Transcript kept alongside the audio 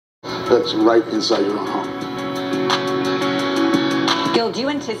that's right inside your own home. Gil, do you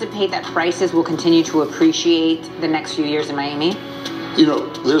anticipate that prices will continue to appreciate the next few years in Miami? You know,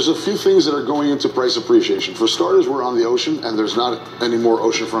 there's a few things that are going into price appreciation. For starters, we're on the ocean, and there's not any more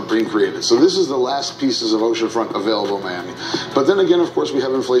oceanfront being created. So this is the last pieces of oceanfront available in Miami. But then again, of course, we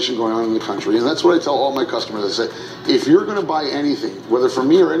have inflation going on in the country, and that's what I tell all my customers. I say, if you're going to buy anything, whether for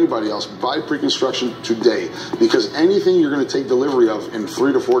me or anybody else, buy pre-construction today, because anything you're going to take delivery of in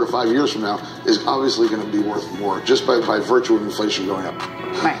 3 to 4 to 5 years from now is obviously going to be worth more, just by virtue of inflation going up.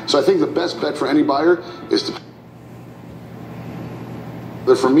 Right. So I think the best bet for any buyer is to,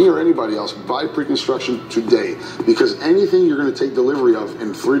 but for me or anybody else, buy pre-construction today, because anything you're going to take delivery of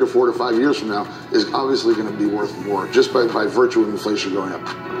in 3 to 4 to 5 years from now is obviously going to be worth more, just by virtue of inflation going up.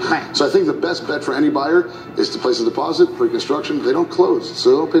 Right. So I think the best bet for any buyer is to place a deposit, pre-construction. They don't close,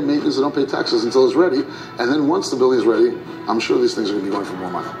 so they don't pay maintenance, they don't pay taxes until it's ready, and then once the building is ready, I'm sure these things are going to be going for more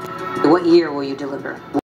money. What year will you deliver?